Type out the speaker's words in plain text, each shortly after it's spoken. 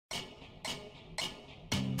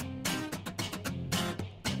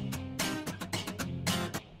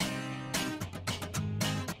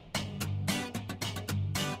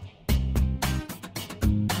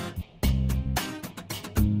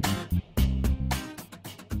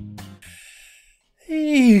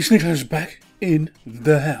Hey, sneekylinux back in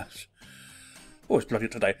the house. Oh, it's bloody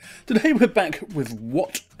today. Today we're back with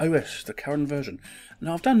What OS, the current version.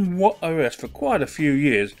 Now I've done What OS for quite a few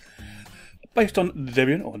years, based on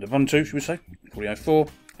Debian, or Ubuntu should we say, 40.04,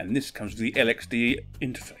 and this comes with the LXDE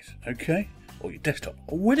interface, okay? Or your desktop,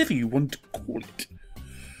 or whatever you want to call it.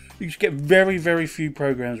 You just get very, very few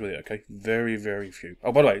programs with it, okay? Very, very few.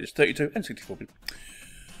 Oh, by the way, it's 32 and 64-bit.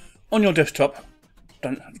 On your desktop,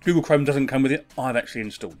 Google Chrome doesn't come with it. I've actually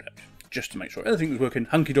installed that just to make sure everything is working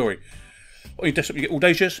hunky-dory. On your desktop you get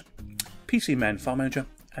Audacious, PC Man, File Manager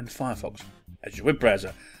and Firefox as your web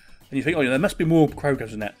browser. And you think, oh yeah, there must be more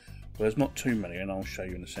programs than that. Well, there's not too many, and I'll show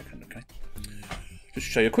you in a second, okay? Just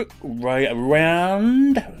to show you a quick way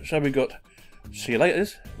around. So we've got see you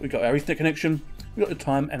laters, we've got our Ethernet connection, we've got the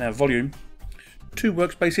time and our volume. 2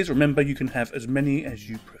 workspaces. Remember, you can have as many as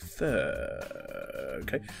you prefer.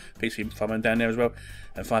 Okay, PC File Manager down there as well,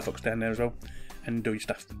 and Firefox down there as well, and do your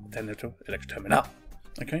stuff down there too. Let's terminal up.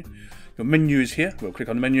 Okay, your menu is here. We'll click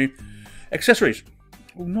on the menu. Accessories.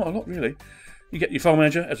 Well, not a lot really. You get your File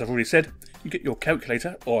Manager, as I've already said. You get your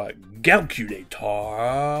calculator or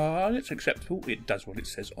calculator. It's acceptable. It does what it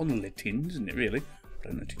says on the tins, isn't it? Really. I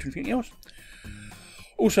don't know to do anything else.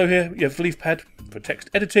 Also here you have LeafPad for text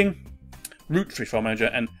editing, Root for File Manager,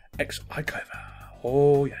 and X-iClover.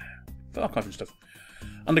 Oh yeah, for archiving stuff.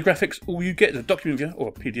 Under graphics, all you get is a document viewer or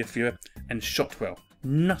a PDF viewer and Shotwell.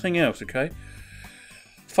 Nothing else, okay?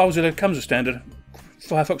 FileZilla comes as standard.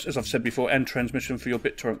 Firefox, as I've said before, and transmission for your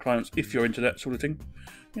BitTorrent clients if you're into that sort of thing.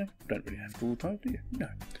 Yeah, don't really have to all the time, do you? No.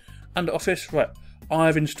 Under Office, right,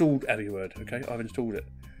 I've installed AviWord, okay? I've installed it.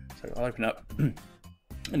 So I'll open it up and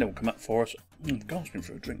it will come up for us. Gasping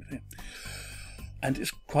for a drink here. And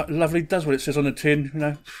it's quite lovely, does what it says on the tin, you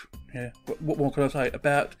know. Yeah, what more can I say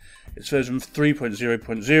about its version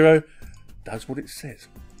 3.0.0, does what it says.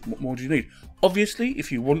 What more do you need? Obviously, if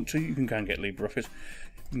you want to, you can go and get LibreOffice.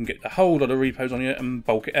 You can get a whole lot of repos on here and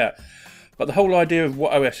bulk it out. But the whole idea of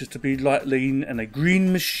What OS is to be light, lean, and a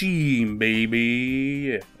green machine,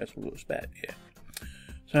 baby. Yeah, that's what it's about, yeah.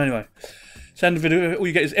 So anyway, sound of video, all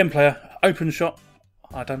you get is MPlayer, OpenShot,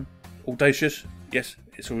 I done, Audacious, yes,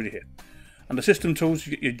 it's already here. Under System Tools,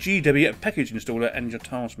 you get your GW package installer and your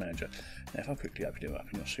Task Manager. Now, if I quickly open it up,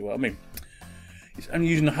 you'll see what I mean. It's only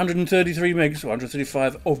using 133 megs or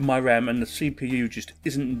 135 of my RAM, and the CPU just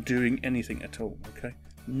isn't doing anything at all. Okay,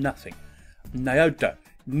 nothing. Niota,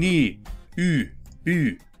 ni, u,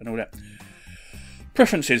 and all that.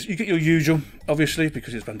 Preferences, you get your usual, obviously,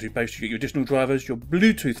 because it's Ubuntu based. You get your additional drivers, your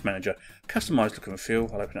Bluetooth manager, customized look and feel.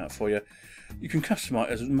 I'll open it up for you. You can customize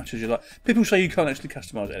as much as you like. People say you can't actually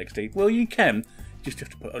customize LXD. Well, you can. You just have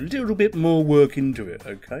to put a little bit more work into it,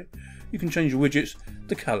 okay? You can change your widgets,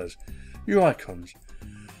 the colours, your icons,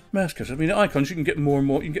 mouse cursors. I mean, icons, you can get more and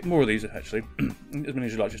more. You can get more of these, actually. As many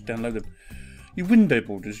as you like, just download them. Your window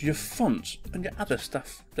borders, your fonts, and your other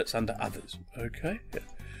stuff that's under others, okay? Yeah.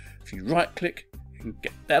 If you right-click, you can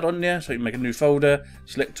get that on there, so you can make a new folder,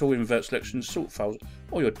 select all, invert selections, sort files,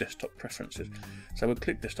 or your desktop preferences. So we'll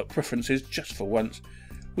click desktop preferences just for once.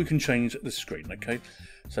 We can change the screen, okay?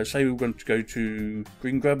 So say we want to go to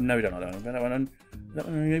Green Grub. No, we don't. I don't have that one. That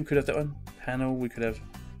one, we could have that one. Panel, we could have.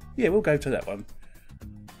 Yeah, we'll go to that one.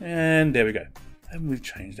 And there we go. And we've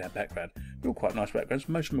changed our background. They're all quite nice backgrounds.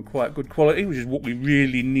 Most of them are quite good quality, which is what we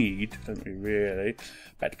really need, don't we? Really.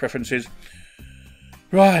 Back to preferences.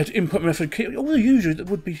 Right, input method key, all the usual that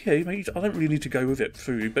would be here. I don't really need to go with it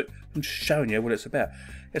through you, but I'm just showing you what it's about.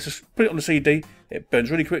 It's just put it on the CD, it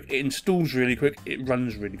burns really quick, it installs really quick, it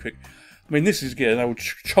runs really quick. I mean, this is an old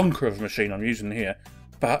chonker of a machine I'm using here,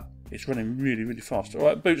 but it's running really, really fast.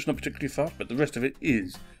 Alright, boot's not particularly fast, but the rest of it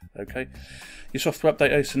is. Okay, your software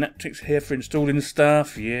update, Synaptics here for installing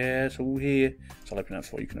stuff. Yeah, it's all here. So I'll open that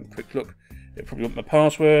for you. You can have a quick look. It'll probably want my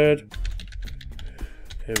password.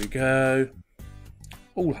 Here we go.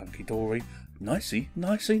 All hunky-dory. Nicey,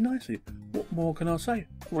 nicey, nicey. What more can I say?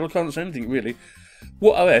 Well, I can't say anything really.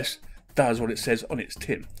 What OS does what it says on its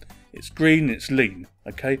tin. It's green, it's lean,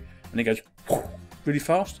 okay? And it goes really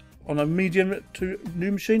fast on a medium to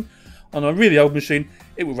new machine. On a really old machine,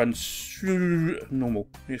 it will run normal.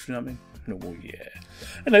 You know what I mean? Normal, yeah.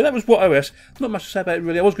 Anyway, that was What OS. Not much to say about it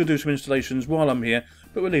really. I was going to do some installations while I'm here,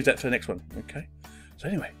 but we'll leave that for the next one, okay? So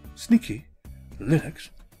anyway, Sneaky Linux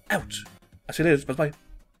out. I see you later. Bye-bye.